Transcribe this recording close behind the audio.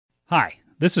Hi,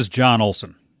 this is John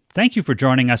Olson. Thank you for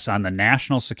joining us on the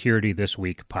National Security This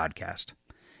Week podcast.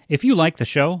 If you like the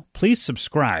show, please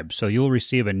subscribe so you'll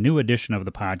receive a new edition of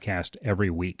the podcast every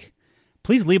week.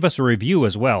 Please leave us a review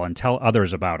as well and tell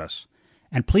others about us.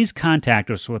 And please contact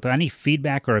us with any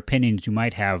feedback or opinions you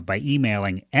might have by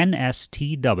emailing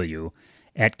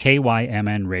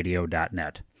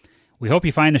nstw@kymnradio.net. We hope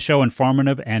you find the show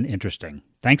informative and interesting.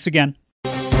 Thanks again.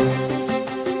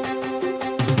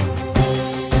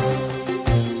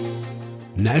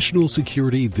 National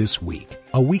Security This Week,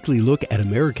 a weekly look at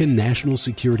American national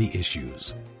security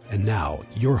issues. And now,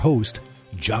 your host,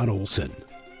 John Olson.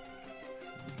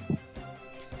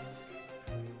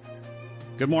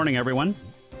 Good morning, everyone.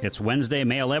 It's Wednesday,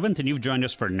 May 11th, and you've joined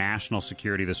us for National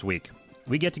Security This Week.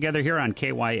 We get together here on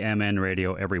KYMN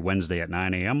Radio every Wednesday at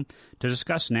 9 a.m. to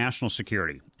discuss national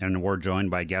security, and we're joined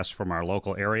by guests from our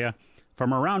local area,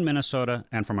 from around Minnesota,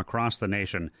 and from across the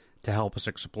nation to help us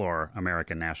explore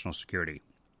American national security.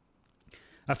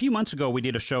 A few months ago, we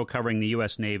did a show covering the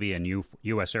U.S. Navy and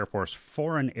U.S. Air Force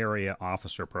Foreign Area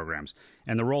Officer programs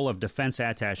and the role of defense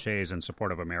attachés in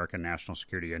support of American national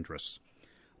security interests.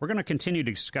 We're going to continue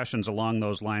discussions along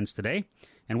those lines today,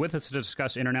 and with us to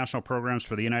discuss international programs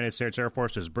for the United States Air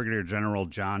Force is Brigadier General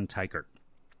John Teichert.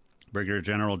 Brigadier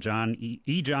General John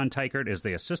Teichert is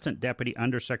the Assistant Deputy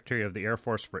Undersecretary of the Air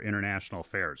Force for International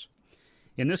Affairs.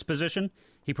 In this position,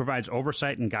 he provides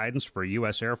oversight and guidance for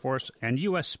U.S. Air Force and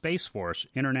U.S. Space Force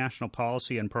international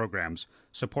policy and programs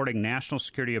supporting national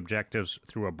security objectives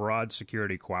through a broad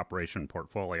security cooperation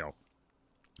portfolio.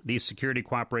 These security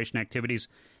cooperation activities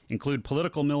include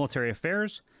political military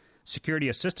affairs, security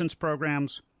assistance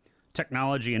programs,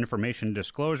 technology information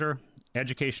disclosure,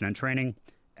 education and training,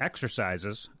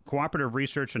 exercises, cooperative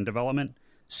research and development,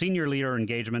 senior leader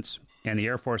engagements, and the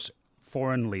Air Force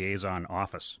Foreign Liaison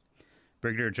Office.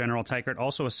 Brigadier General Teichert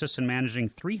also assists in managing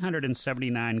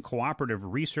 379 cooperative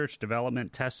research,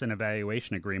 development, test, and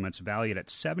evaluation agreements valued at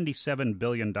 $77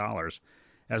 billion,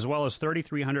 as well as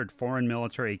 3,300 foreign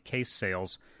military case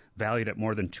sales valued at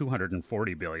more than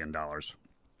 $240 billion.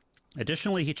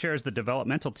 Additionally, he chairs the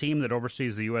developmental team that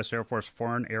oversees the U.S. Air Force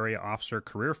Foreign Area Officer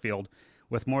career field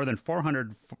with more than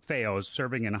 400 FAOs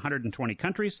serving in 120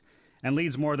 countries and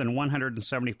leads more than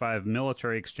 175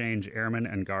 military exchange airmen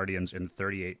and guardians in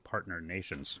 38 partner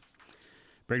nations.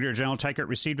 Brigadier General Teichert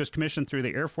received his commission through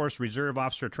the Air Force Reserve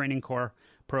Officer Training Corps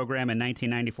program in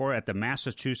 1994 at the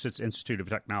Massachusetts Institute of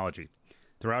Technology.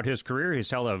 Throughout his career, he's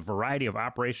held a variety of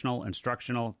operational,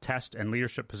 instructional, test, and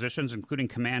leadership positions, including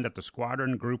command at the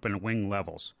squadron, group, and wing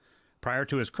levels. Prior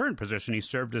to his current position, he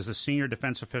served as a senior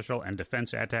defense official and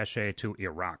defense attaché to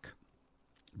Iraq.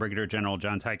 Brigadier General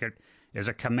John Teichert is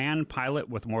a command pilot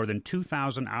with more than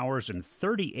 2,000 hours in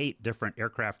 38 different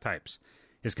aircraft types.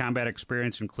 His combat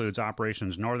experience includes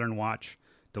Operations Northern Watch,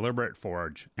 Deliberate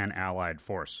Forge, and Allied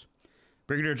Force.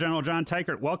 Brigadier General John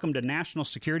Teichert, welcome to National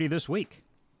Security This Week.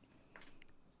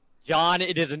 John,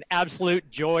 it is an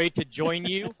absolute joy to join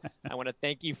you. I want to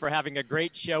thank you for having a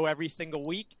great show every single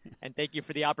week, and thank you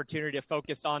for the opportunity to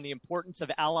focus on the importance of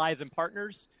allies and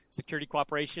partners, security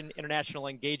cooperation, international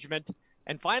engagement,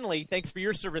 and finally, thanks for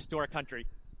your service to our country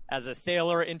as a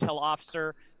sailor, intel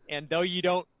officer, and though you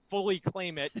don't fully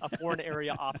claim it, a foreign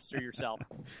area officer yourself.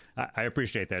 I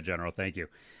appreciate that, General. Thank you.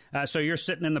 So you're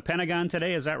sitting in the Pentagon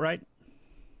today, is that right?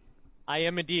 I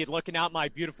am indeed, looking out my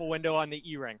beautiful window on the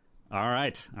E-ring. All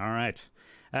right.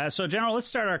 So, General, let's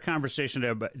start our conversation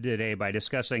today by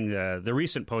discussing the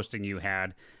recent posting you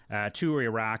had to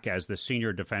Iraq as the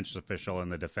senior defense official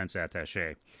and the defense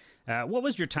attaché. What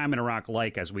was your time in Iraq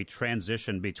like as we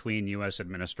transitioned between U.S.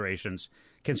 administrations,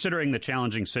 considering the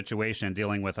challenging situation in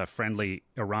dealing with a friendly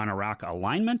Iran-Iraq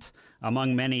alignment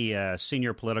among many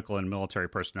senior political and military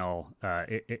personnel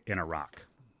in Iraq?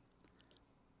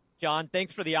 John,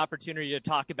 thanks for the opportunity to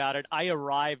talk about it. I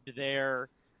arrived there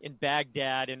in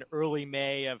Baghdad in early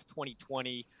May of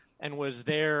 2020 and was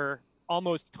there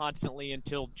almost constantly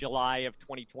until July of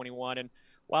 2021. And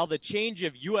while the change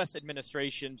of U.S.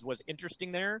 administrations was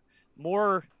interesting there,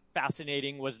 more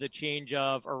fascinating was the change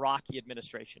of Iraqi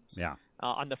administrations. Yeah.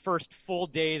 On the first full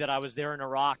day that I was there in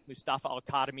Iraq, Mustafa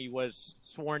al-Kadhimi was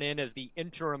sworn in as the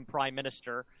interim prime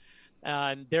minister.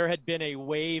 And there had been a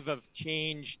wave of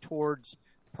change towards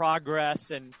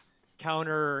progress and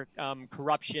counter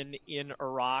corruption in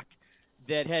Iraq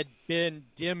that had been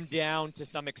dimmed down to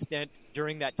some extent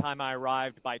during that time I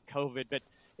arrived by COVID. But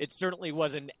it certainly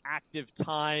was an active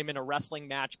time in a wrestling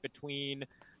match between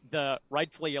the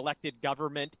rightfully elected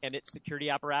government and its security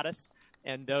apparatus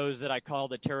and those that I call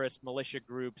the terrorist militia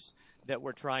groups that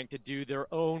were trying to do their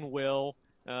own will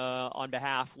on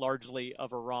behalf largely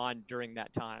of Iran during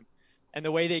that time. And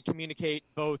the way they communicate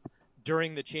both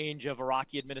during the change of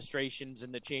Iraqi administrations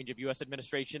and the change of U.S.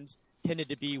 administrations tended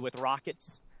to be with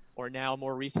rockets, or now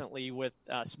more recently with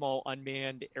small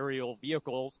unmanned aerial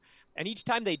vehicles. And each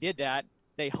time they did that,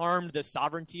 they harmed the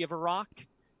sovereignty of Iraq,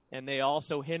 and they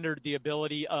also hindered the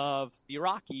ability of the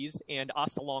Iraqis and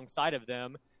us alongside of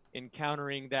them in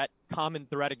countering that common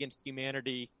threat against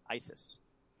humanity, ISIS.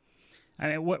 I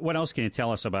mean, what else can you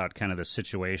tell us about kind of the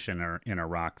situation in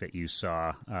Iraq that you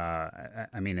saw?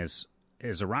 I mean, is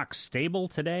Iraq stable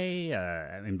today?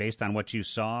 I mean, based on what you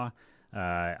saw,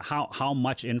 how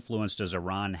much influence does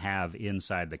Iran have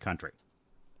inside the country?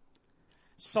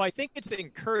 So I think it's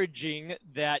encouraging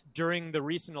that during the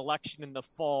recent election in the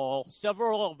fall,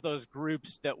 several of those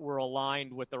groups that were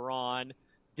aligned with Iran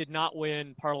did not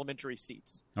win parliamentary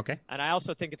seats. Okay. And I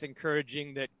also think it's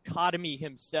encouraging that Khatami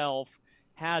himself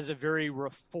has a very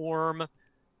reform,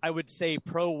 I would say,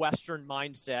 pro-Western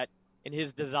mindset in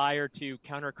his desire to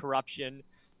counter corruption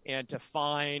and to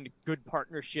find good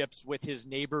partnerships with his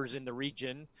neighbors in the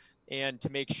region, and to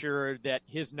make sure that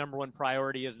his number one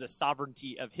priority is the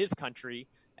sovereignty of his country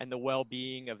and the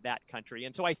well-being of that country.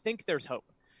 And so I think there's hope.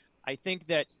 I think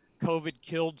that COVID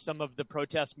killed some of the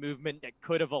protest movement that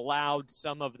could have allowed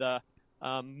some of the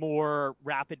more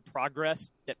rapid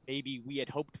progress that maybe we had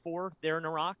hoped for there in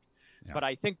Iraq. Yeah. But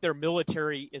I think their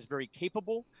military is very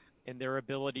capable in their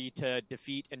ability to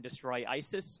defeat and destroy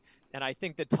ISIS. And I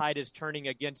think the tide is turning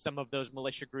against some of those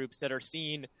militia groups that are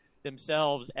seen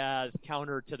themselves as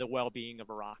counter to the well-being of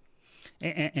Iraq.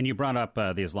 And you brought up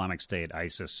the Islamic State,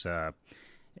 ISIS.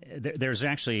 There's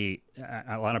actually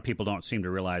a lot of people don't seem to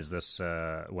realize this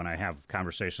when I have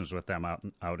conversations with them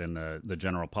out in the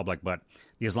general public, but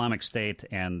the Islamic State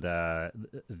and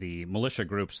the militia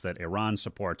groups that Iran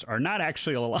supports are not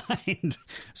actually aligned.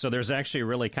 So there's actually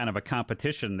really kind of a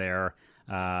competition there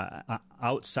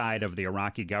outside of the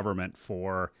Iraqi government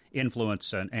for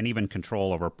influence and even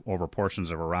control over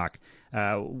portions of Iraq.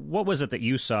 What was it that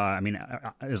you saw? I mean,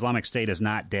 Islamic State is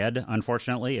not dead,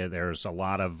 unfortunately. There's a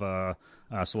lot of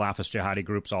Salafist jihadi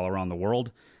groups all around the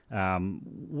world.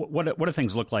 What do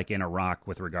things look like in Iraq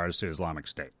with regards to Islamic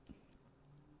State?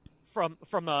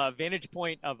 From a vantage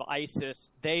point of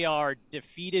ISIS, they are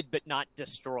defeated but not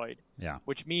destroyed. Yeah.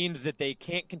 Which means that they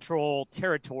can't control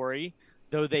territory,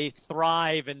 though they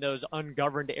thrive in those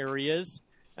ungoverned areas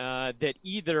that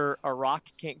either Iraq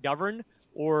can't govern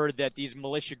or that these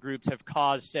militia groups have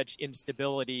caused such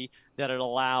instability that it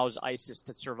allows ISIS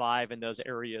to survive in those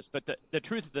areas. But the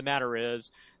truth of the matter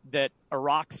is that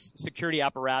Iraq's security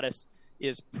apparatus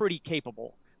is pretty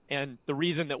capable. And the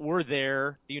reason that we're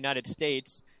there, the United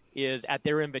States, is at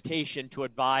their invitation to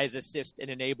advise, assist, and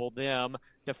enable them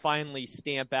to finally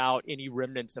stamp out any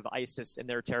remnants of ISIS in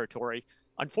their territory.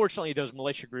 Unfortunately, those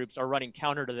militia groups are running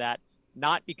counter to that,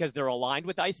 not because they're aligned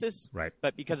with ISIS, right,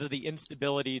 but because of the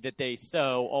instability that they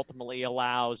sow ultimately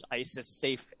allows ISIS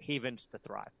safe havens to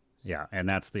thrive. Yeah, and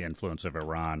that's the influence of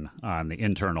Iran on the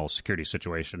internal security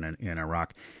situation in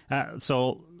Iraq.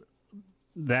 So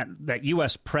that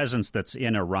U.S. presence that's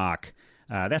in Iraq,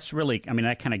 that's really, I mean,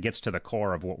 that kind of gets to the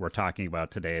core of what we're talking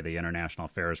about today, the international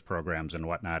affairs programs and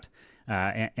whatnot.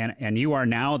 And you are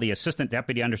now the Assistant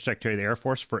Deputy Undersecretary of the Air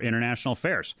Force for International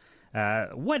Affairs.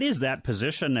 What is that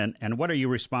position, and what are you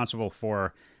responsible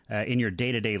for in your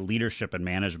day-to-day leadership and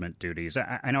management duties?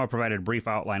 I know I provided a brief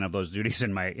outline of those duties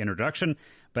in my introduction,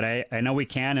 but I know we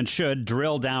can and should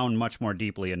drill down much more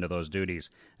deeply into those duties.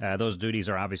 Those duties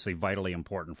are obviously vitally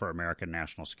important for American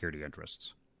national security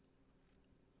interests.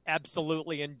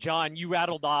 Absolutely. And John, you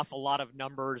rattled off a lot of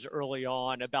numbers early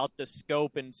on about the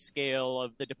scope and scale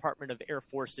of the Department of Air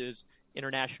Force's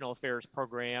International Affairs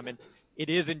program. And it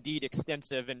is indeed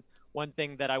extensive. And one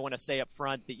thing that I want to say up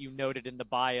front that you noted in the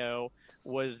bio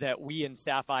was that we in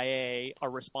SAF-IA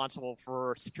are responsible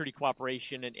for security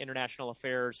cooperation and international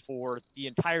affairs for the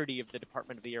entirety of the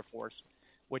Department of the Air Force,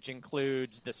 which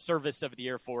includes the service of the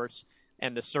Air Force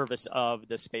and the service of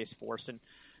the Space Force. And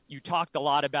you talked a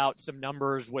lot about some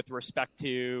numbers with respect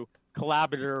to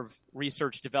collaborative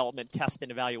research, development, test,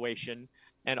 and evaluation,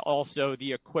 and also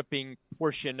the equipping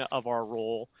portion of our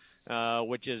role,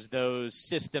 which is those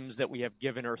systems that we have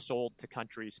given or sold to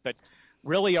countries. But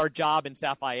really our job in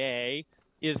SAF-IA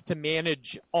is to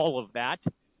manage all of that,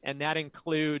 and that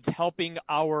includes helping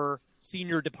our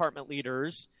senior department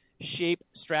leaders shape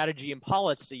strategy and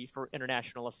policy for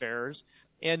international affairs,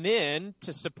 and then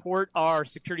to support our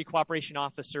security cooperation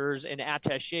officers and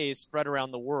attachés spread around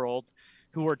the world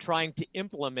who are trying to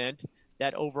implement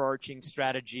that overarching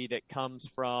strategy that comes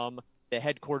from the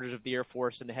headquarters of the Air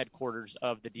Force and the headquarters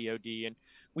of the DoD. And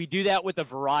we do that with a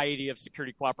variety of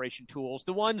security cooperation tools.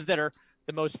 The ones that are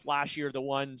the most flashy are the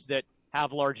ones that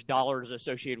have large dollars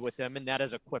associated with them, and that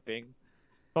is equipping.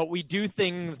 But we do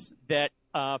things that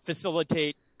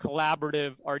facilitate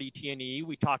collaborative RDT&E.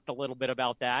 We talked a little bit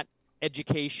about that.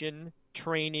 Education,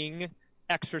 training,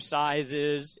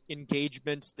 exercises,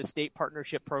 engagements, the state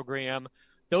partnership program.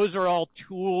 Those are all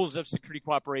tools of security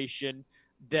cooperation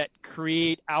that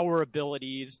create our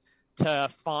abilities to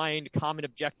find common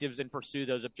objectives and pursue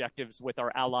those objectives with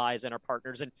our allies and our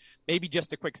partners. And maybe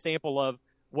just a quick sample of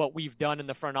what we've done in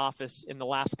the front office in the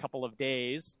last couple of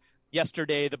days.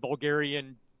 Yesterday, the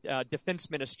Bulgarian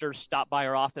defense minister stopped by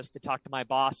our office to talk to my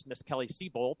boss, Ms. Kelly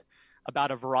Seabolt,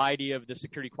 about a variety of the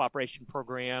security cooperation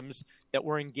programs that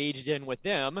we're engaged in with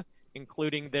them,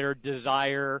 including their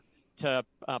desire to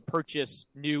purchase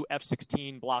new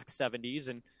F-16 Block 70s.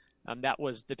 And that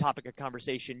was the topic of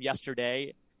conversation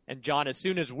yesterday. And John, as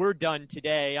soon as we're done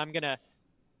today, I'm going to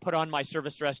put on my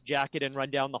service dress jacket and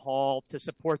run down the hall to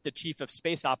support the Chief of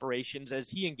Space Operations as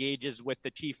he engages with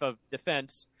the Chief of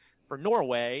Defense for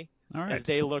Norway as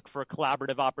they look for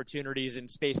collaborative opportunities in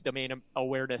space domain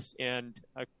awareness and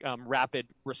rapid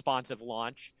responsive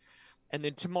launch. And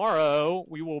then tomorrow,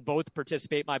 we will both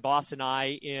participate, my boss and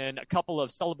I, in a couple of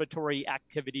celebratory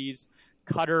activities.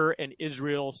 Qatar and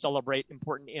Israel celebrate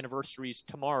important anniversaries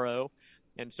tomorrow.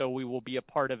 And so we will be a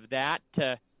part of that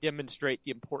to demonstrate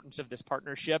the importance of this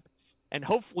partnership. And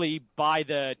hopefully by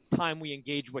the time we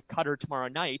engage with Qatar tomorrow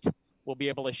night, we'll be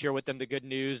able to share with them the good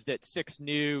news that 6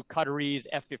 new Qataris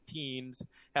F-15s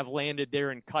have landed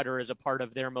there in Qatar as a part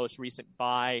of their most recent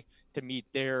buy to meet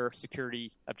their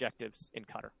security objectives in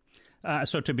Qatar.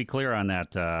 So to be clear on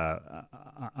that,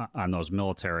 on those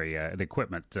military the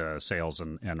equipment sales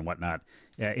and whatnot,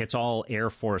 it's all Air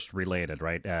Force related,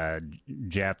 right?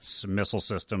 Jets, missile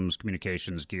systems,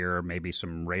 communications gear, maybe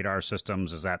some radar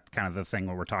systems. Is that kind of the thing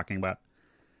that we're talking about?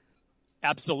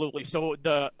 Absolutely. So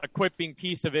the equipping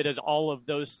piece of it is all of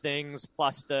those things,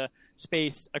 plus the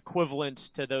space equivalents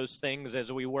to those things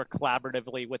as we work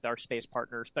collaboratively with our space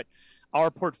partners. But our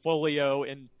portfolio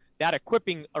in that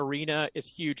equipping arena is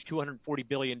huge, $240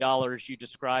 billion you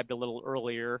described a little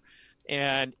earlier.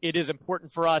 And it is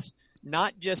important for us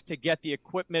not just to get the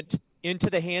equipment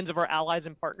into the hands of our allies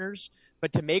and partners,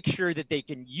 but to make sure that they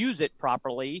can use it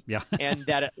properly and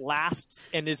that it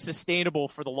lasts and is sustainable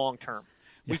for the long term.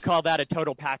 We call that a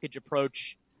total package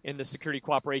approach in the security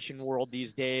cooperation world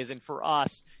these days. And for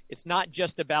us, it's not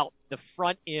just about the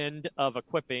front end of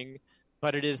equipping,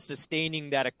 but it is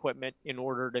sustaining that equipment in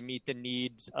order to meet the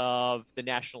needs of the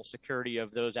national security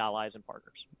of those allies and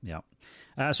partners. Yeah.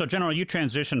 So, General, you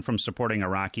transitioned from supporting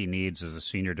Iraqi needs as a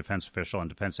senior defense official and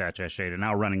defense attaché to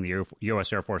now running the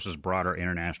U.S. Air Force's broader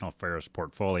international affairs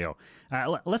portfolio.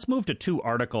 Let's move to 2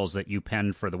 articles that you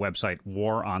penned for the website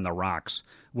War on the Rocks,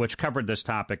 which covered this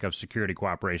topic of security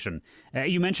cooperation.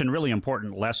 You mentioned really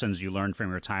important lessons you learned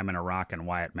from your time in Iraq and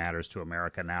why it matters to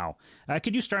America now.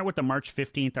 Could you start with the March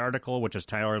 15th article, which is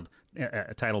titled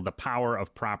The Power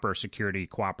of Proper Security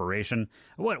Cooperation?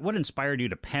 What inspired you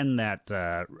to pen that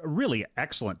really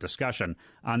excellent discussion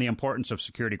on the importance of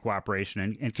security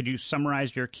cooperation? And could you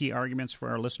summarize your key arguments for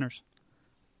our listeners?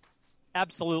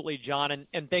 Absolutely, John,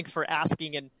 and thanks for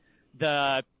asking. And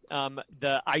the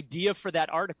idea for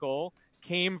that article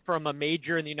came from a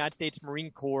major in the United States Marine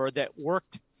Corps that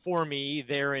worked for me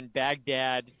there in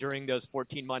Baghdad during those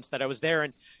 14 months that I was there.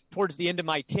 And towards the end of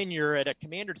my tenure at a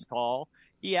commander's call,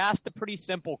 he asked a pretty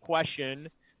simple question,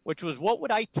 which was, what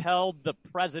would I tell the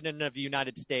President of the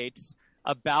United States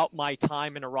about my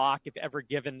time in Iraq if ever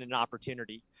given an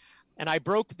opportunity? And I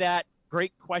broke that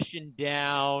great question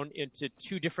down into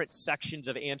 2 different sections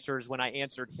of answers when I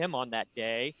answered him on that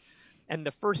day. And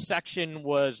the first section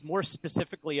was more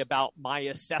specifically about my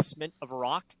assessment of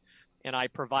Iraq, and I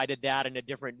provided that in a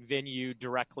different venue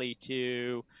directly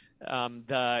to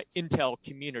the intel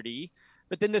community.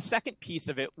 But then the second piece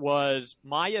of it was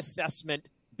my assessment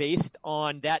based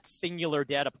on that singular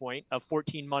data point of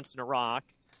 14 months in Iraq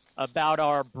about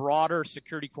our broader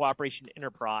security cooperation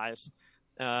enterprise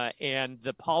and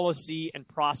the policy and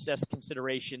process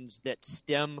considerations that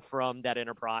stem from that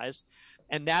enterprise.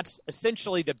 And that's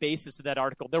essentially the basis of that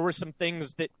article. There were some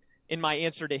things that in my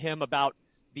answer to him about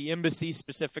the embassy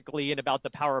specifically and about the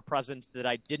power of presence that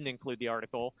I didn't include the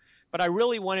article. But I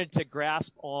really wanted to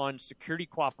grasp on security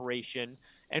cooperation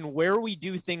and where we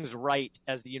do things right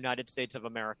as the United States of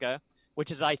America, which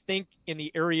is, I think, in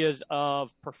the areas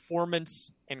of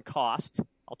performance and cost.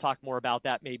 I'll talk more about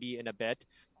that maybe in a bit.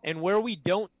 And where we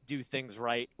don't do things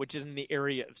right, which is in the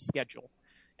area of schedule.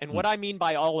 And what I mean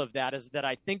by all of that is that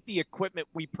I think the equipment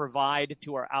we provide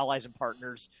to our allies and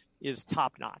partners is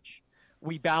top-notch.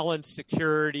 We balance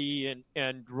security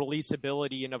and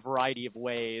releasability in a variety of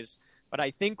ways. But I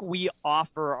think we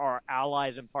offer our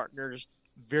allies and partners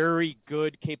very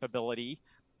good capability.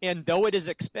 And though it is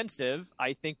expensive,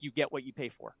 I think you get what you pay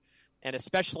for. And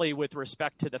especially with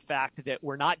respect to the fact that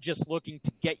we're not just looking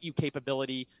to get you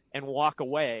capability and walk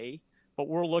away, but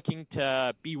we're looking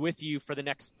to be with you for the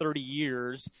next 30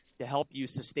 years to help you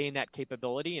sustain that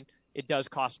capability. And it does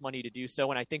cost money to do so.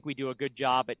 And I think we do a good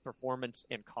job at performance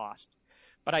and cost.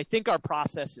 But I think our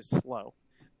process is slow.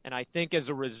 And I think as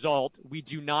a result, we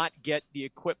do not get the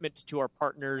equipment to our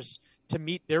partners to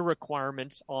meet their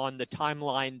requirements on the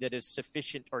timeline that is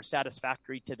sufficient or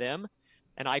satisfactory to them.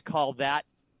 And I call that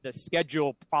the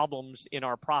schedule problems in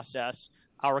our process,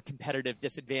 our competitive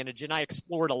disadvantage. And I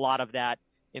explored a lot of that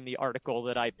in the article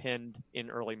that I penned in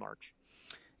early March.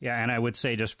 Yeah, and I would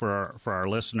say just for our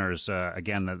listeners,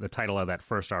 again, the title of that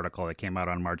first article that came out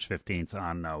on March 15th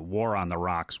on War on the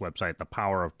Rocks website, The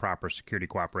Power of Proper Security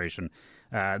Cooperation.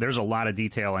 There's a lot of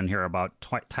detail in here about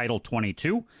Title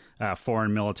 22,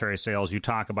 foreign military sales. You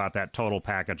talk about that total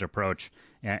package approach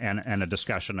and a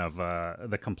discussion of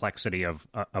the complexity of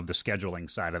the scheduling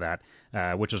side of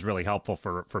that, which is really helpful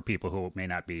for people who may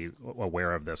not be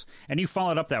aware of this. And you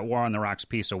followed up that War on the Rocks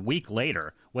piece a week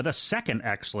later with a second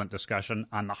excellent discussion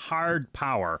on the hard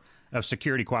power of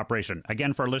security cooperation.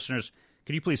 Again, for our listeners,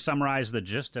 could you please summarize the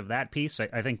gist of that piece?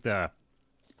 I think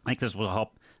this will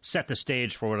help set the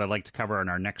stage for what I'd like to cover in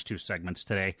our next two segments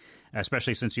today,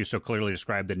 especially since you so clearly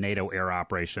described the NATO air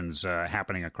operations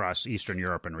happening across Eastern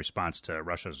Europe in response to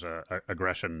Russia's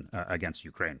aggression against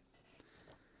Ukraine.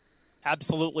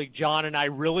 Absolutely, John, and I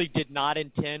really did not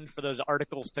intend for those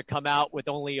articles to come out with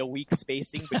only a week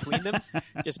spacing between them,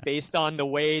 just based on the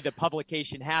way the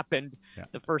publication happened. Yeah.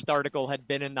 The first article had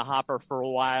been in the hopper for a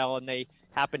while, and they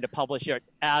happened to publish it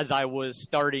as I was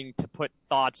starting to put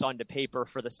thoughts onto paper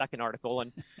for the second article.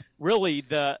 And really,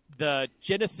 the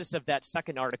genesis of that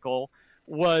second article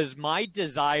was my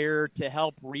desire to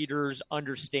help readers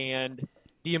understand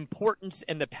the importance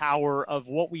and the power of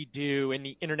what we do in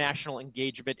the international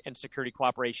engagement and security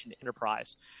cooperation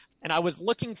enterprise. And I was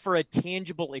looking for a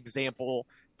tangible example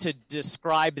to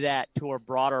describe that to a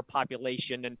broader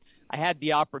population. And I had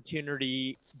the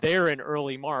opportunity there in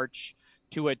early March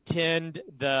to attend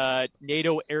the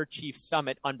NATO Air Chiefs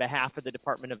Summit on behalf of the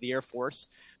Department of the Air Force.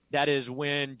 That is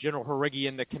when General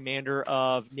Horigian, the commander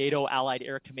of NATO Allied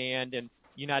Air Command and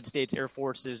United States Air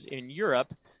Forces in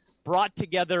Europe, brought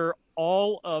together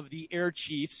all of the air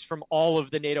chiefs from all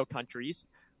of the NATO countries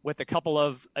with a couple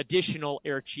of additional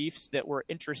air chiefs that were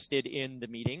interested in the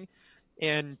meeting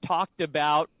and talked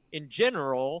about, in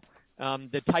general,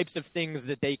 the types of things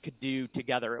that they could do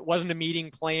together. It wasn't a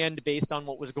meeting planned based on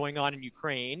what was going on in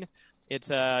Ukraine. It's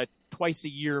a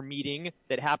twice-a-year meeting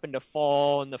that happened to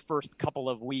fall in the first couple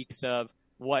of weeks of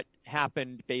what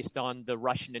happened based on the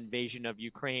Russian invasion of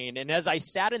Ukraine. And as I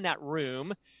sat in that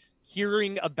room,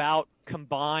 hearing about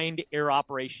combined air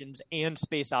operations and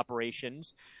space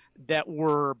operations that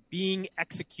were being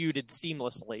executed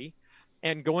seamlessly,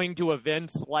 and going to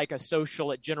events like a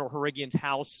social at General Horigian's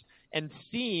house and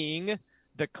seeing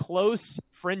the close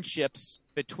friendships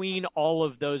between all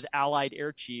of those allied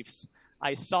air chiefs,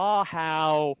 I saw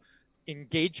how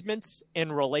engagements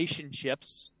and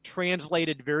relationships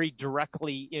translated very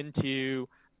directly into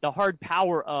the hard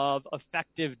power of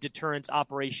effective deterrence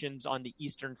operations on the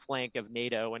eastern flank of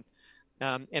NATO.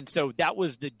 And so that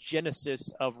was the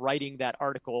genesis of writing that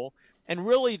article. And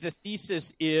really the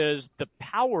thesis is the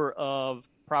power of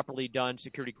properly done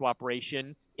security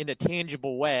cooperation in a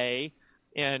tangible way.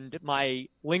 And my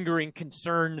lingering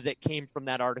concern that came from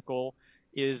that article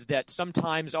is that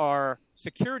sometimes our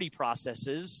security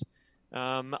processes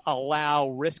allow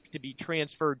risk to be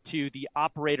transferred to the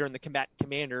operator and the combatant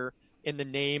commander in the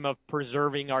name of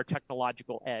preserving our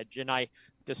technological edge. And I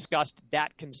discussed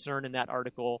that concern in that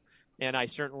article, and I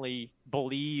certainly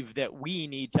believe that we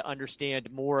need to understand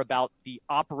more about the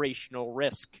operational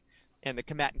risk and the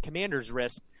combatant commander's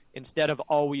risk instead of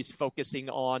always focusing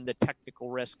on the technical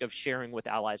risk of sharing with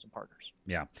allies and partners.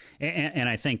 Yeah, and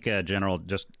I think, General,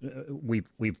 just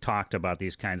we've talked about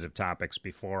these kinds of topics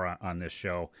before on this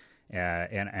show,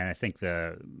 and I think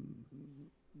the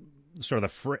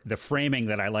framing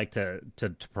that I like to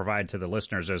provide to the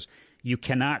listeners is you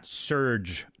cannot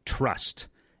surge trust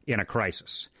in a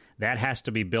crisis. That has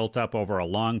to be built up over a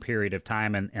long period of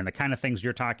time, and the kind of things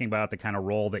you're talking about, the kind of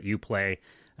role that you play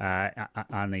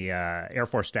on the Air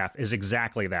Force staff is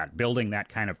exactly that, building that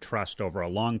kind of trust over a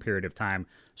long period of time.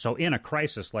 So in a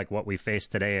crisis like what we face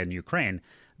today in Ukraine,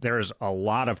 there's a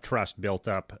lot of trust built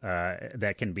up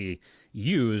that can be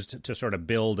used to sort of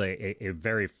build a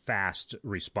very fast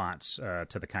response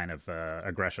to the kind of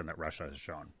aggression that Russia has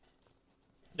shown.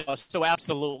 No, so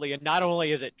absolutely. And not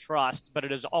only is it trust, but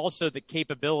it is also the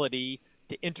capability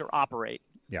to interoperate.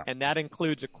 Yeah. And that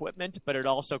includes equipment, but it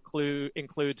also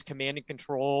includes command and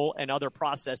control and other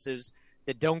processes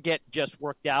that don't get just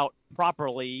worked out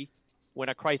properly when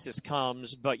a crisis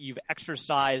comes, but you've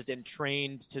exercised and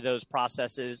trained to those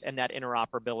processes and that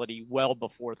interoperability well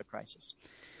before the crisis.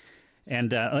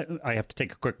 And I have to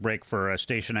take a quick break for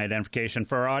station identification.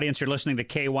 For our audience, you're listening to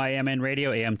KYMN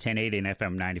Radio, AM 1080 and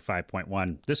FM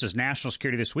 95.1. This is National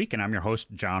Security This Week, and I'm your host,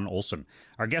 John Olson.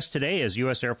 Our guest today is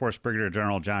U.S. Air Force Brigadier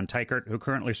General John Teichert, who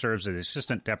currently serves as the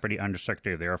Assistant Deputy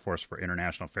Undersecretary of the Air Force for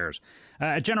International Affairs.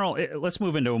 General, let's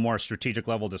move into a more strategic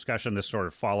level discussion. This sort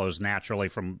of follows naturally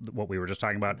from what we were just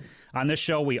talking about. On this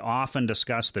show, we often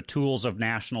discuss the tools of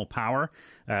national power,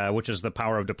 which is the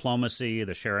power of diplomacy,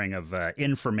 the sharing of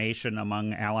information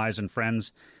among allies and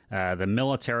friends, the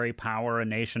military power a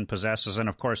nation possesses, and,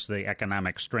 of course, the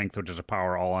economic strength, which is a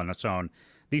power all on its own.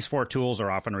 These four tools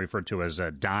are often referred to as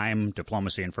DIME,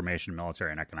 diplomacy, information,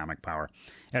 military, and economic power.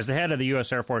 As the head of the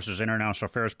U.S. Air Force's international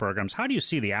affairs programs, how do you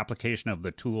see the application of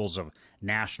the tools of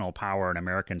national power in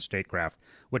American statecraft,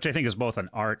 which I think is both an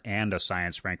art and a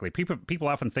science, frankly? People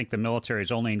often think the military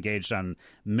is only engaged on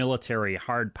military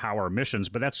hard power missions,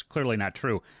 but that's clearly not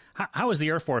true. How is the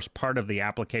Air Force part of the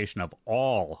application of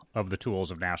all of the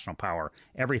tools of national power,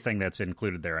 everything that's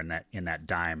included there in that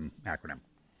DIME acronym?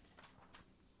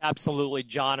 Absolutely,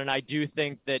 John. And I do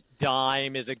think that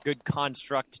DIME is a good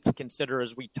construct to consider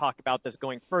as we talk about this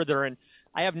going further. And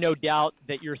I have no doubt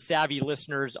that your savvy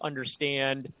listeners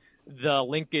understand the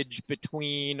linkage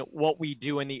between what we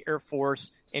do in the Air Force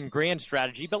and grand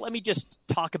strategy. But let me just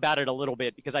talk about it a little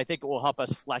bit, because I think it will help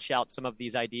us flesh out some of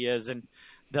these ideas. And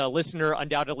the listener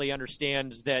undoubtedly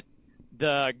understands that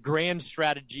the grand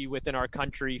strategy within our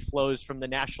country flows from the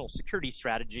national security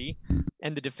strategy,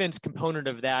 and the defense component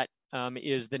of that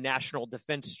is the national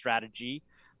defense strategy.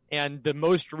 And the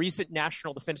most recent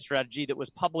national defense strategy that was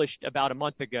published about a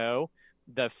month ago,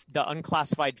 the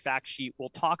unclassified fact sheet, will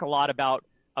talk a lot about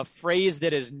a phrase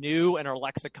that is new in our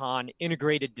lexicon: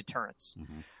 integrated deterrence.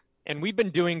 Mm-hmm. And we've been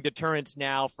doing deterrence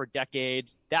now for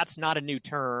decades. That's not a new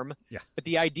term. Yeah. But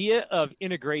the idea of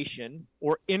integration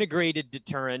or integrated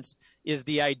deterrence is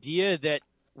the idea that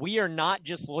we are not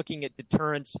just looking at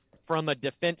deterrence from a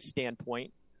defense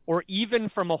standpoint, or even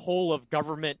from a whole of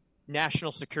government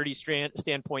national security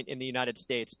standpoint in the United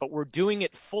States, but we're doing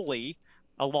it fully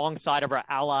alongside of our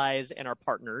allies and our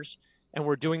partners, and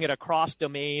we're doing it across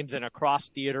domains and across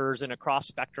theaters and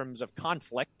across spectrums of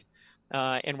conflict,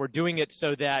 and we're doing it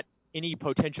so that any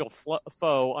potential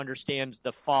foe understands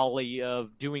the folly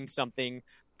of doing something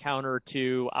counter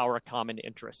to our common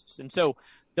interests. And so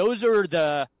those are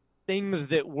the things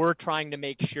that we're trying to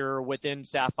make sure within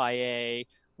SAF-IA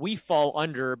we fall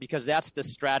under, because that's the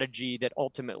strategy that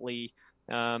ultimately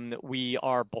we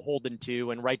are beholden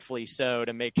to, and rightfully so,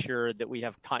 to make sure that we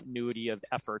have continuity of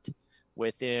effort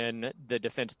within the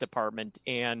Defense Department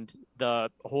and the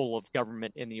whole of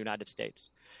government in the United States.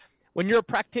 When you're a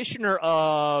practitioner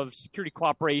of security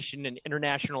cooperation and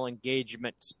international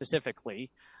engagement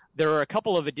specifically, there are a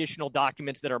couple of additional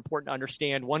documents that are important to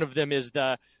understand. One of them is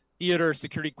the Theater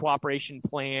Security Cooperation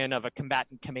Plan of a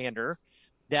Combatant Commander.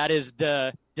 That is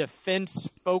the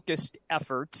defense-focused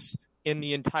efforts in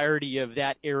the entirety of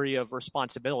that area of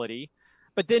responsibility.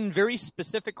 But then very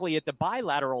specifically at the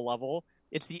bilateral level,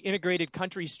 it's the integrated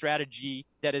country strategy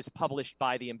that is published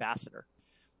by the ambassador.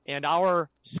 And our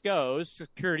SCOs,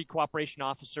 security cooperation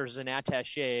officers and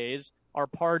attachés, are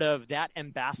part of that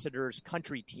ambassador's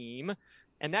country team.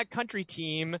 And that country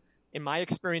team, in my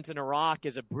experience in Iraq,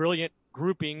 is a brilliant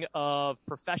grouping of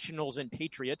professionals and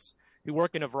patriots who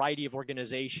work in a variety of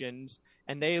organizations,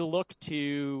 and they look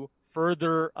to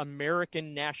further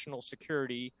American national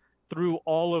security through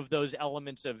all of those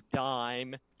elements of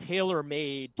DIME,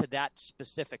 tailor-made to that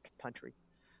specific country.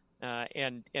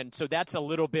 And so that's a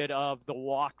little bit of the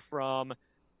walk from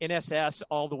NSS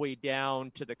all the way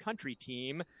down to the country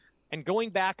team. And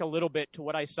going back a little bit to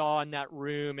what I saw in that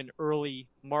room in early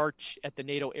March at the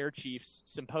NATO Air Chiefs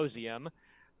Symposium,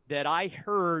 that I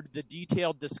heard the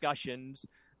detailed discussions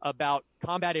about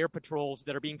combat air patrols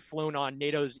that are being flown on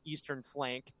NATO's eastern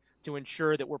flank to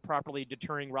ensure that we're properly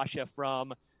deterring Russia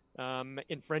from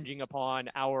infringing upon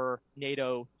our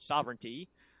NATO sovereignty,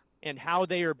 and how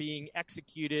they are being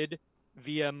executed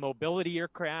via mobility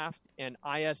aircraft and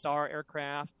ISR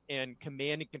aircraft and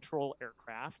command and control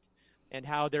aircraft, and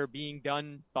how they're being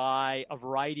done by a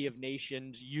variety of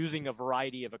nations using a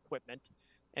variety of equipment.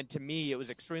 And to me, it was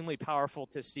extremely powerful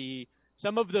to see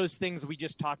some of those things we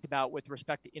just talked about with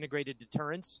respect to integrated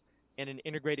deterrence and an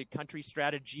integrated country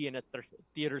strategy and a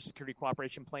theater security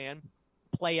cooperation plan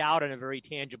play out in a very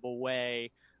tangible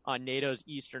way on NATO's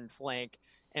eastern flank.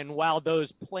 And while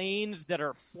those planes that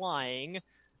are flying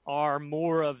are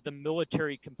more of the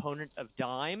military component of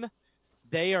DIME,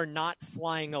 they are not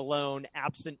flying alone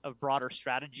absent of broader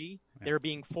strategy. They're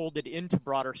being folded into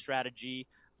broader strategy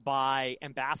by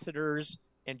ambassadors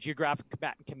and geographic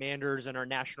combatant commanders and our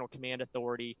National Command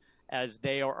Authority as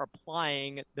they are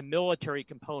applying the military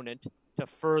component to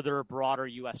further broader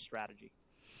U.S. strategy.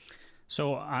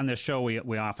 So on this show,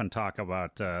 we often talk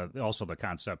about also the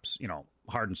concepts,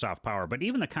 hard and soft power, but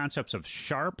even the concepts of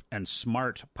sharp and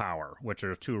smart power, which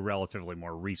are two relatively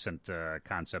more recent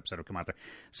concepts that have come out there.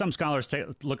 Some scholars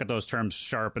look at those terms,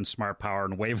 sharp and smart power,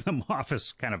 and wave them off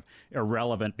as kind of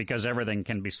irrelevant because everything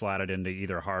can be slotted into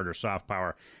either hard or soft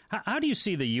power. How do you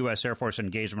see the U.S. Air Force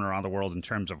engagement around the world in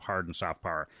terms of hard and soft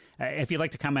power? If you'd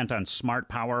like to comment on smart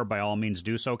power, by all means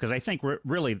do so, because I think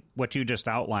really what you just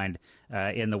outlined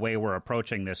in the way we're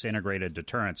approaching this integrated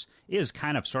deterrence is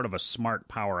kind of sort of a smart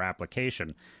power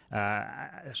application.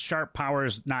 Sharp power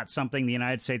is not something the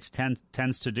United States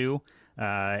tends to do.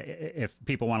 If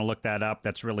people want to look that up,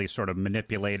 that's really sort of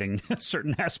manipulating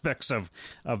certain aspects of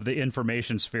the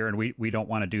information sphere, and we don't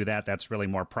want to do that. That's really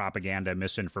more propaganda,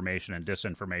 misinformation, and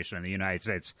disinformation, and the United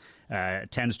States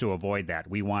tends to avoid that.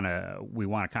 We want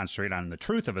to concentrate on the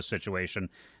truth of a situation,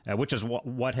 which is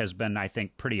what has been, I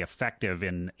think, pretty effective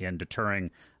in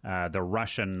deterring the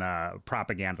Russian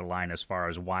propaganda line as far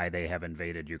as why they have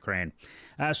invaded Ukraine.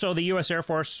 So the U.S. Air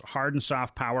Force, hard and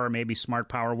soft power, maybe smart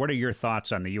power. What are your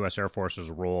thoughts on the U.S. Air Force's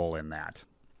role in that?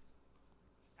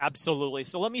 Absolutely.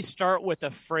 So let me start with a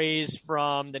phrase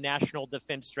from the National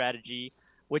Defense Strategy,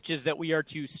 which is that we are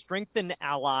to strengthen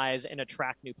allies and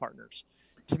attract new partners.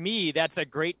 To me, that's a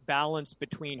great balance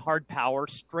between hard power,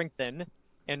 strengthen,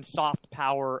 and soft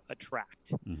power,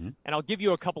 attract. Mm-hmm. And I'll give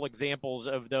you a couple examples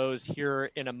of those here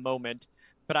in a moment.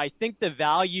 But I think the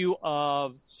value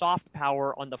of soft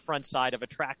power on the front side of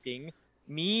attracting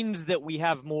means that we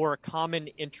have more common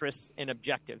interests and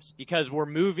objectives because we're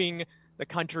moving the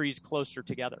countries closer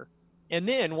together. And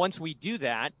then once we do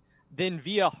that, then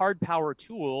via hard power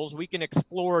tools, we can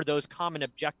explore those common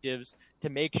objectives to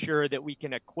make sure that we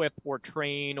can equip or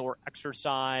train or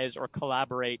exercise or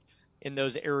collaborate in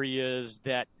those areas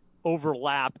that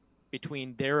overlap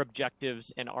between their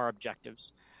objectives and our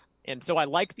objectives. And so I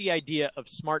like the idea of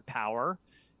smart power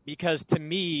because to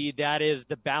me, that is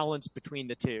the balance between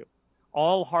the two.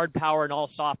 All hard power and all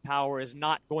soft power is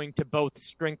not going to both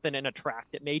strengthen and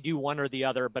attract. It may do one or the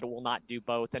other, but it will not do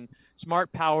both. And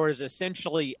smart power is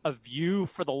essentially a view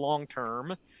for the long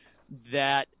term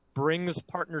that brings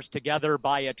partners together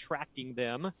by attracting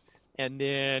them and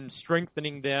then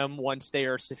strengthening them once they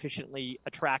are sufficiently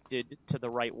attracted to the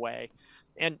right way.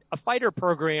 And a fighter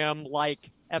program like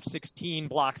F-16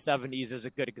 Block 70s is a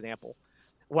good example.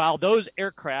 While those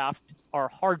aircraft are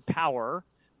hard power,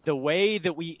 the way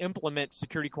that we implement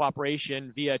security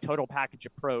cooperation via a total package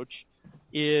approach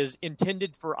is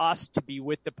intended for us to be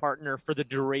with the partner for the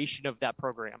duration of that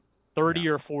program, 30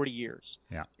 or 40 years.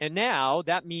 Yeah. And now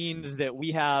that means that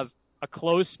we have a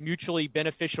close, mutually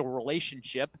beneficial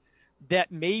relationship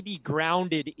that may be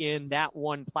grounded in that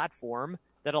one platform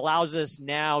that allows us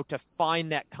now to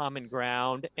find that common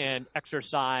ground and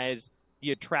exercise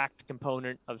the attract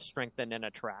component of strengthen and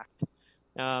attract.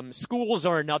 Schools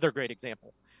are another great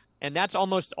example. And that's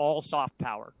almost all soft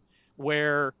power,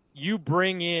 where you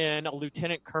bring in a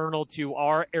lieutenant colonel to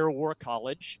our Air War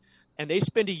College, and they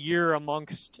spend a year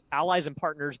amongst allies and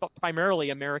partners, but primarily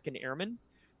American airmen.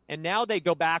 And now they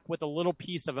go back with a little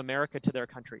piece of America to their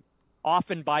country.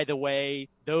 Often, by the way,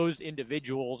 those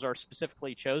individuals are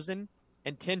specifically chosen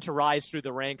and tend to rise through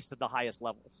the ranks to the highest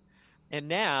levels. And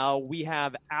now we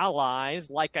have allies,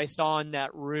 like I saw in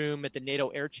that room at the NATO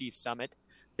Air Chief Summit,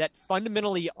 that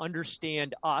fundamentally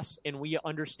understand us and we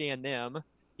understand them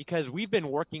because we've been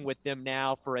working with them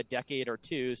now for a decade or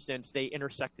two since they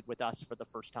intersected with us for the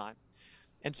first time.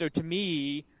 And so to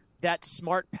me, that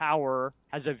smart power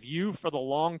has a view for the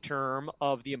long term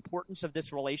of the importance of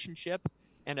this relationship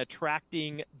and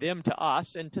attracting them to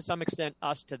us and to some extent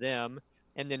us to them,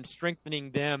 and then strengthening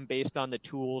them based on the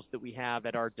tools that we have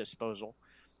at our disposal.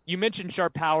 You mentioned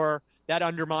sharp power. That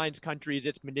undermines countries.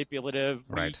 It's manipulative.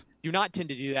 Right. We do not tend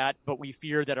to do that, but we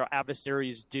fear that our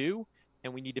adversaries do,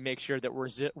 and we need to make sure that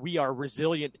we are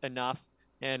resilient enough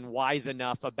and wise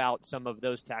enough about some of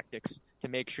those tactics to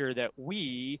make sure that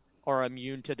we are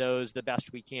immune to those the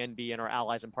best we can be, and our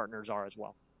allies and partners are as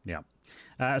well. Yeah.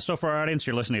 So for our audience,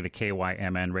 you're listening to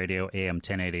KYMN Radio, AM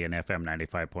 1080 and FM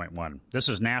 95.1. This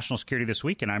is National Security This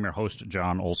Week, and I'm your host,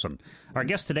 John Olson. Our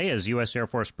guest today is U.S. Air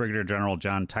Force Brigadier General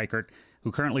John Teichert,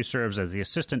 who currently serves as the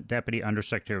Assistant Deputy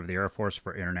Undersecretary of the Air Force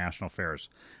for International Affairs.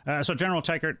 So General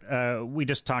Teichert, we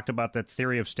just talked about the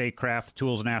theory of statecraft,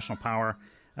 tools of national power.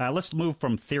 Let's move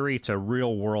from theory to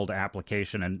real-world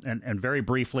application. And very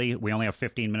briefly, we only have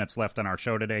 15 minutes left on our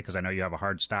show today because I know you have a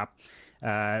hard stop.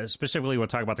 Specifically, we'll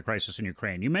talk about the crisis in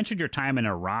Ukraine. You mentioned your time in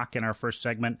Iraq in our first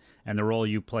segment and the role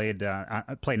you play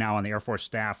now on the Air Force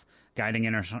staff, guiding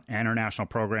international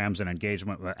programs and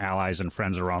engagement with allies and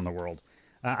friends around the world.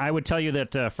 I would tell you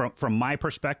that from my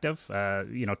perspective,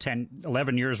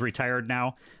 11 years retired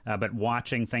now, but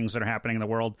watching things that are happening in the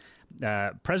world,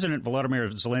 President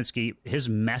Volodymyr Zelensky, his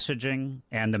messaging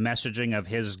and the messaging of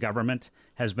his government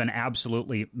has been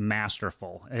absolutely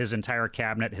masterful. His entire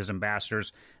cabinet, his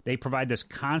ambassadors, they provide this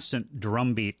constant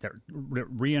drumbeat that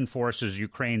reinforces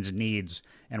Ukraine's needs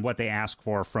and what they ask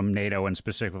for from NATO and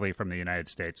specifically from the United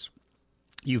States.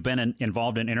 You've been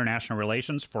involved in international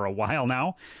relations for a while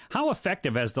now. How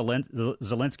effective has the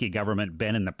Zelensky government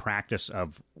been in the practice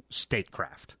of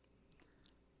statecraft?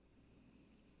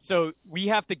 So we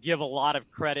have to give a lot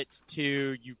of credit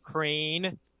to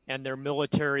Ukraine and their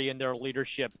military and their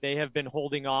leadership. They have been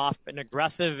holding off an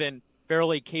aggressive and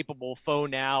fairly capable foe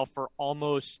now for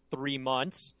almost 3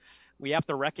 months. We have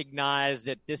to recognize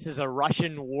that this is a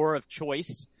Russian war of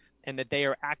choice, and that they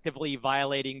are actively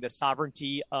violating the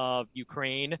sovereignty of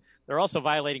Ukraine. They're also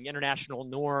violating international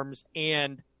norms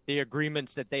and the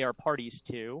agreements that they are parties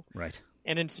to. Right.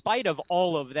 And in spite of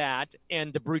all of that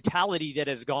and the brutality that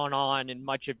has gone on in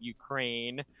much of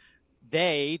Ukraine,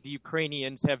 the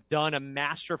Ukrainians, have done a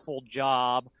masterful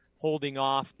job holding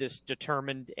off this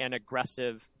determined and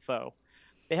aggressive foe.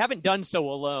 They haven't done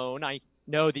so alone. I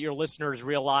know that your listeners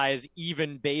realize,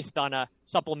 even based on a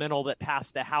supplemental that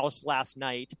passed the House last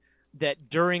night, that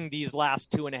during these last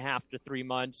 2.5 to 3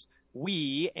 months,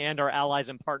 we and our allies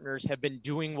and partners have been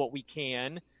doing what we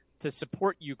can to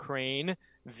support Ukraine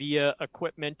via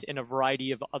equipment and a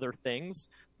variety of other things.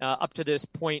 Up to this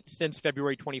point, since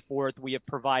February 24th, we have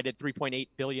provided $3.8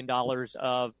 billion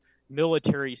of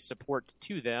military support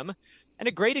to them. And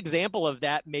a great example of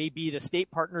that may be the state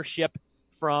partnership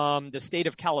from the state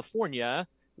of California,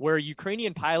 where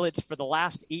Ukrainian pilots for the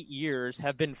last 8 years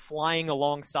have been flying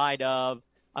alongside of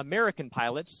American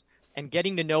pilots and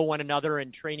getting to know one another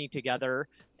and training together.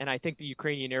 And I think the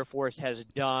Ukrainian Air Force has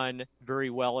done very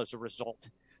well as a result.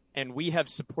 And we have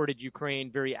supported Ukraine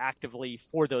very actively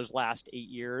for those last 8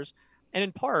 years. And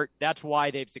in part, that's why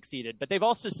they've succeeded. But they've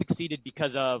also succeeded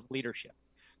because of leadership.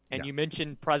 And You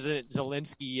mentioned President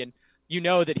Zelensky, and you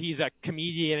know that he's a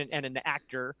comedian and an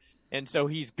actor. And so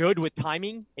he's good with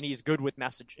timing and he's good with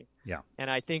messaging. Yeah. And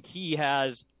I think he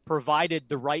has provided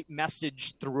the right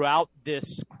message throughout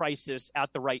this crisis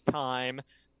at the right time.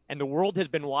 And the world has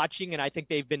been watching, and I think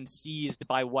they've been seized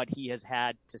by what he has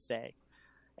had to say.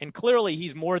 And clearly,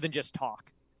 he's more than just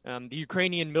talk. The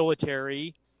Ukrainian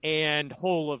military and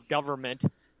whole of government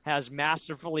has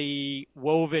masterfully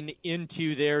woven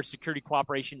into their security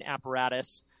cooperation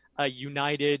apparatus a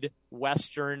united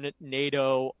Western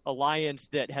NATO alliance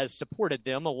that has supported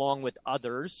them along with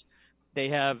others. They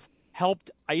have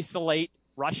helped isolate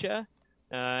Russia,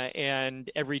 and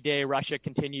every day Russia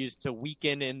continues to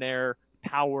weaken in their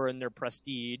power and their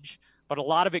prestige. But a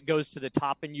lot of it goes to the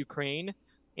top in Ukraine,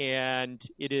 and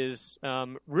it is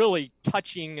really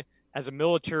touching as a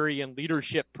military and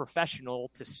leadership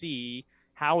professional to see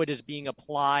how it is being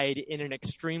applied in an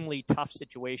extremely tough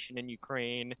situation in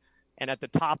Ukraine. And at the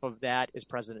top of that is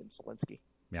President Zelensky.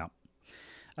 Yeah.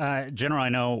 General, I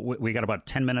know we got about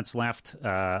 10 minutes left.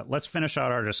 Let's finish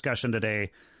out our discussion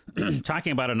today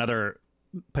talking about another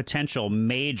potential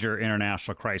major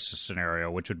international crisis scenario,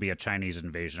 which would be a Chinese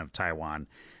invasion of Taiwan.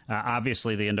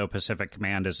 Obviously, the Indo-Pacific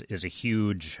Command is a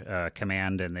huge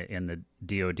command in the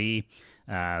DoD.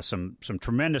 Some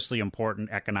tremendously important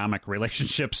economic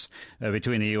relationships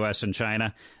between the U.S. and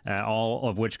China, all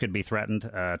of which could be threatened.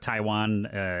 Taiwan,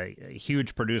 a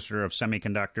huge producer of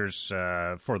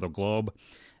semiconductors for the globe.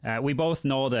 We both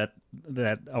know that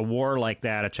a war like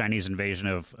that, a Chinese invasion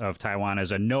of Taiwan,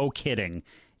 is a no-kidding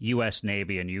U.S.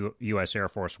 Navy and U.S. Air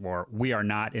Force war. We are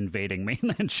not invading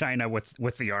mainland China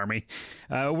with the Army.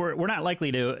 We're not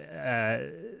likely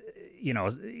to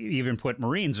even put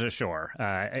Marines ashore,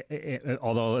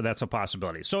 although that's a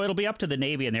possibility. So it'll be up to the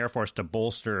Navy and the Air Force to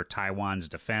bolster Taiwan's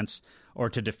defense or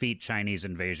to defeat Chinese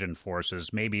invasion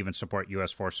forces, maybe even support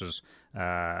U.S. forces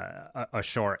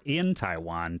ashore in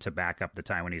Taiwan to back up the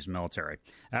Taiwanese military.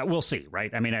 We'll see,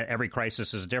 right? I mean, every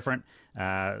crisis is different.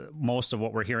 Most of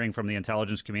what we're hearing from the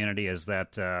intelligence community is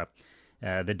that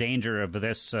the danger of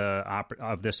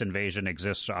this invasion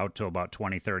exists out to about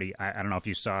 2030. I don't know if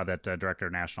you saw that Director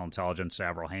of National Intelligence,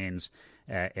 Avril Haines,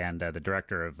 and the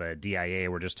Director of DIA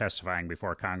were just testifying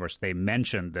before Congress. They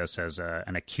mentioned this as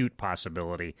an acute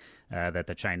possibility that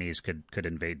the Chinese could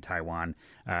invade Taiwan.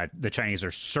 The Chinese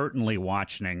are certainly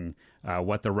watching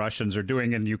what the Russians are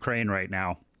doing in Ukraine right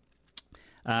now.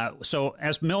 So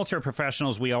as military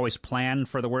professionals, we always plan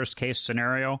for the worst-case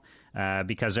scenario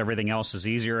because everything else is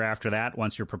easier after that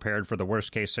once you're prepared for the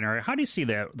worst-case scenario. How do you see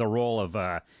the role of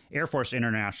Air Force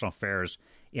International Affairs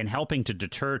in helping to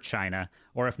deter China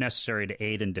or, if necessary, to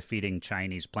aid in defeating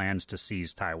Chinese plans to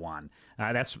seize Taiwan?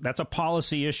 That's a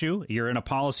policy issue. You're in a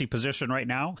policy position right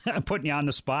now. I'm putting you on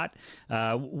the spot.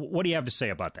 What do you have to say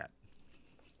about that?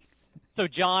 So,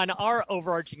 John, our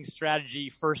overarching strategy,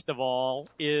 first of all,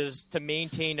 is to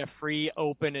maintain a free,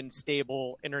 open, and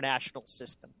stable international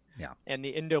system. Yeah. And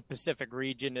the Indo-Pacific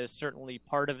region is certainly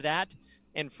part of that.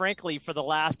 And frankly, for the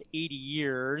last 80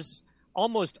 years,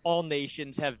 almost all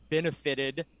nations have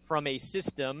benefited from a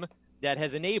system that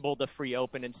has enabled a free,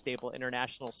 open, and stable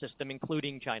international system,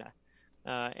 including China.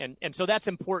 And so that's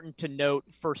important to note,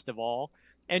 first of all.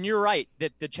 And you're right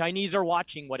that the Chinese are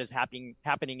watching what is happening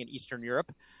in Eastern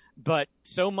Europe. But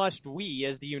so must we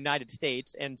as the United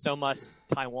States, and so must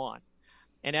Taiwan.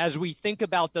 And as we think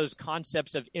about those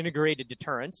concepts of integrated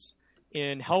deterrence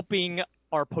in helping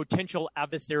our potential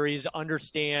adversaries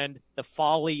understand the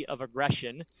folly of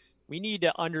aggression, we need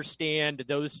to understand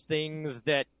those things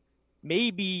that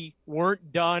maybe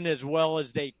weren't done as well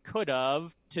as they could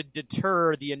have to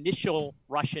deter the initial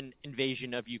Russian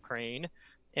invasion of Ukraine,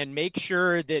 and make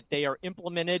sure that they are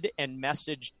implemented and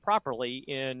messaged properly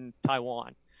in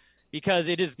Taiwan. Because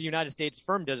it is the United States'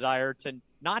 firm desire to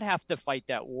not have to fight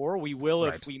that war. We will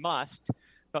if we must,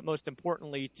 but most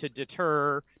importantly, to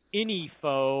deter any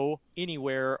foe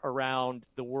anywhere around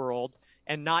the world,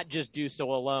 and not just do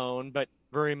so alone, but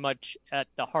very much at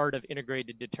the heart of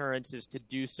integrated deterrence is to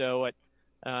do so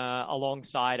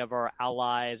alongside of our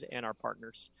allies and our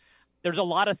partners. There's a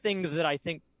lot of things that I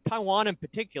think Taiwan in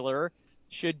particular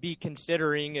should be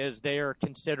considering as they are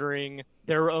considering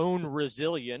their own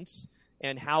resilience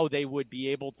and how they would be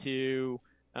able to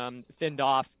fend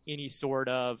off any sort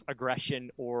of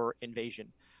aggression or invasion.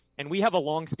 And we have a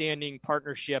longstanding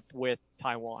partnership with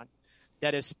Taiwan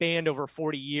that has spanned over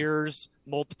 40 years,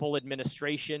 multiple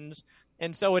administrations.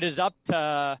 And so it is up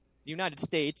to the United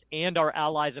States and our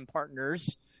allies and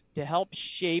partners to help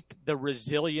shape the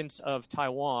resilience of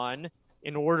Taiwan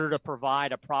in order to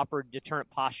provide a proper deterrent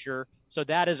posture. So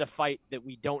that is a fight that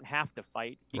we don't have to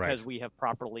fight because we have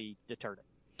properly deterred it.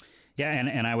 Yeah,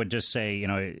 and I would just say,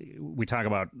 we talk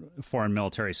about foreign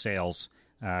military sales.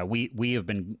 We have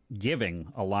been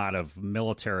giving a lot of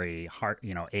military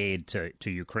aid to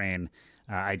Ukraine.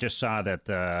 I just saw that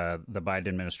the Biden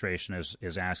administration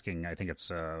is asking, I think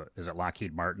is it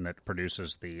Lockheed Martin that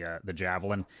produces the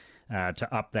Javelin, to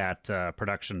up that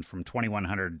production from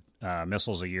 2,100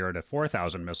 missiles a year to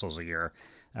 4,000 missiles a year.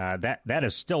 That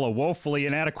is still a woefully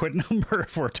inadequate number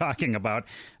if we're talking about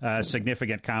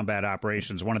significant combat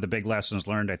operations. One of the big lessons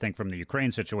learned, I think, from the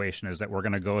Ukraine situation is that we're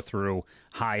going to go through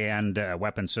high-end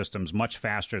weapon systems much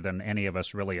faster than any of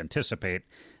us really anticipate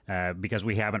because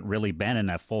we haven't really been in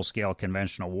a full-scale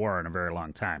conventional war in a very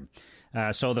long time.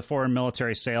 So the foreign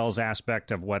military sales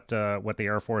aspect of what the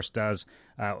Air Force does,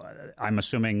 I'm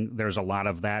assuming there's a lot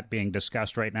of that being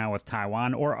discussed right now with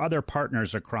Taiwan or other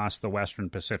partners across the Western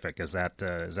Pacific. Is that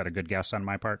a good guess on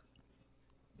my part?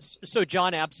 So,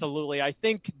 John, absolutely. I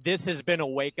think this has been a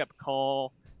wake-up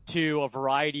call to a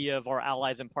variety of our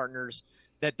allies and partners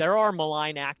that there are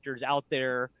malign actors out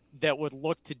there that would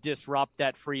look to disrupt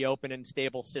that free, open, and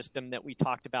stable system that we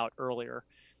talked about earlier.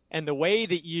 And the way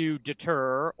that you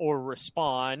deter or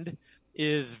respond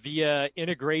is via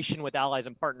integration with allies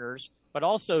and partners, but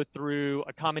also through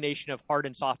a combination of hard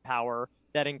and soft power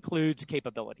that includes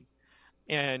capability.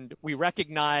 And we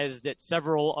recognize that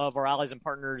several of our allies and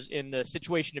partners in the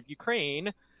situation of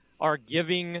Ukraine are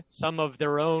giving some of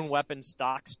their own weapon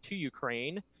stocks to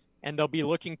Ukraine, and they'll be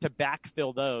looking to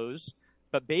backfill those.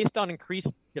 But based on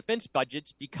increased defense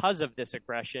budgets because of this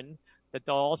aggression, that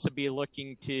they'll also be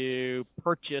looking to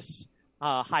purchase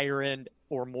higher end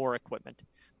or more equipment.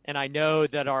 And I know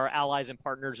that our allies and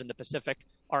partners in the Pacific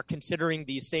are considering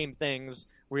these same things,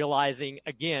 realizing,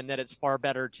 again, that it's far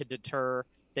better to deter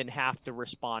than have to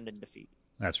respond in defeat.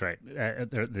 That's right.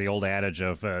 The old adage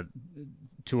of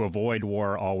to avoid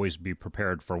war, always be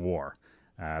prepared for war.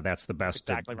 That's the best,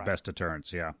 exactly right. Best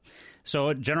deterrence, yeah.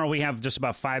 So, General, we have just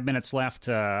about 5 minutes left.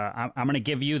 I'm going to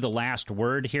give you the last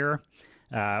word here.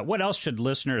 What else should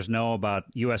listeners know about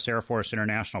U.S. Air Force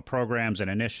international programs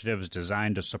and initiatives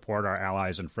designed to support our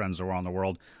allies and friends around the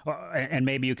world? And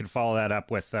maybe you could follow that up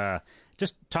with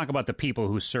just talk about the people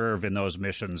who serve in those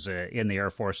missions in the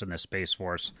Air Force and the Space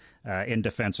Force in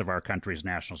defense of our country's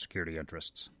national security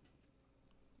interests.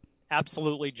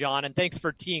 Absolutely, John. And thanks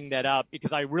for teeing that up,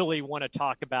 because I really want to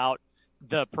talk about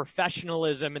the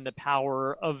professionalism and the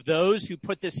power of those who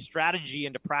put this strategy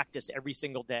into practice every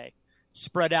single day,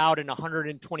 spread out in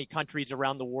 120 countries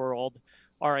around the world.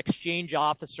 Our exchange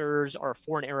officers, our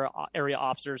foreign area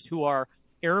officers who are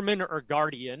airmen or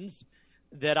guardians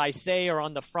that I say are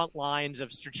on the front lines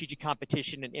of strategic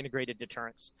competition and integrated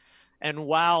deterrence. And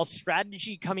while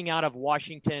strategy coming out of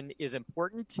Washington is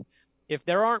important, if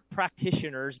there aren't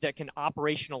practitioners that can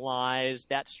operationalize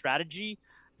that strategy,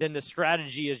 then the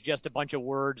strategy is just a bunch of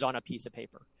words on a piece of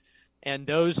paper. And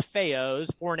those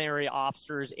FAOs, foreign area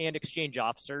officers and exchange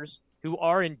officers, who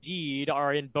are in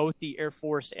both the Air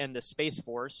Force and the Space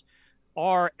Force,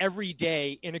 are every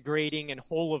day integrating in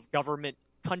whole of government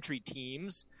country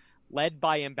teams led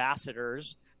by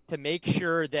ambassadors to make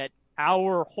sure that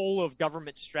our whole of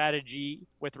government strategy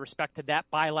with respect to that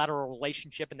bilateral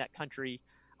relationship in that country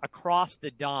across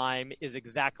the dime is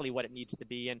exactly what it needs to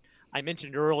be. And I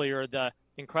mentioned earlier the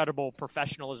incredible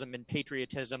professionalism and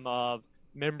patriotism of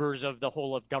members of the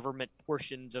whole of government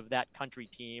portions of that country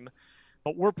team.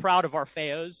 But we're proud of our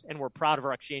FAOs and we're proud of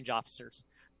our exchange officers.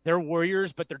 They're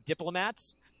warriors, but they're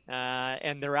diplomats,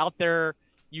 and they're out there,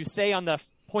 you say, on the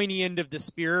pointy end of the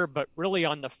spear, but really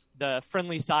on the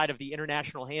friendly side of the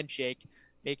international handshake,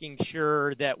 making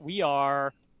sure that we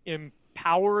are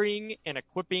empowering and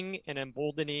equipping and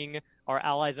emboldening our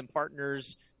allies and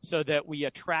partners so that we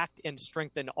attract and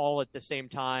strengthen all at the same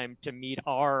time to meet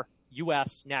our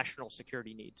U.S. national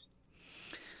security needs.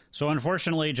 So,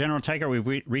 unfortunately, General Teichert,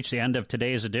 we've reached the end of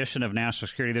today's edition of National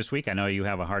Security This Week. I know you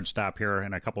have a hard stop here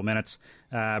in a couple minutes.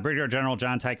 Brigadier General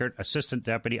John Teichert, Assistant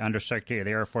Deputy Undersecretary of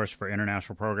the Air Force for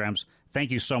International Programs,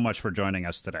 thank you so much for joining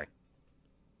us today.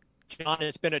 John,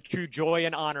 it's been a true joy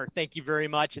and honor. Thank you very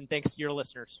much, and thanks to your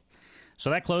listeners. So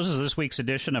that closes this week's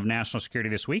edition of National Security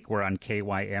This Week. We're on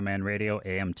KYMN Radio,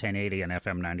 AM 1080 and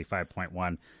FM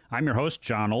 95.1. I'm your host,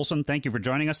 John Olson. Thank you for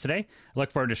joining us today. I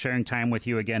look forward to sharing time with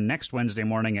you again next Wednesday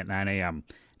morning at 9 a.m.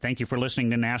 Thank you for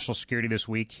listening to National Security This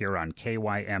Week here on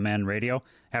KYMN Radio.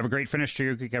 Have a great finish to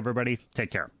your week, everybody. Take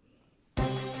care.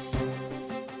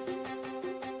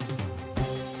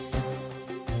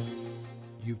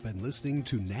 You've been listening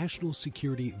to National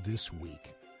Security This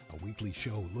Week, a weekly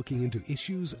show looking into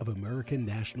issues of American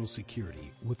national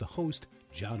security with the host,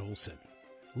 John Olson.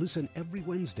 Listen every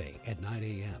Wednesday at 9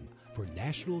 a.m. for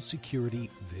National Security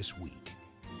This Week.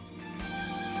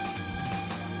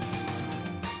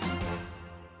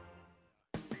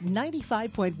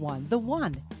 .95.1 The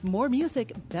One. More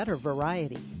music, better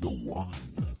variety. The One.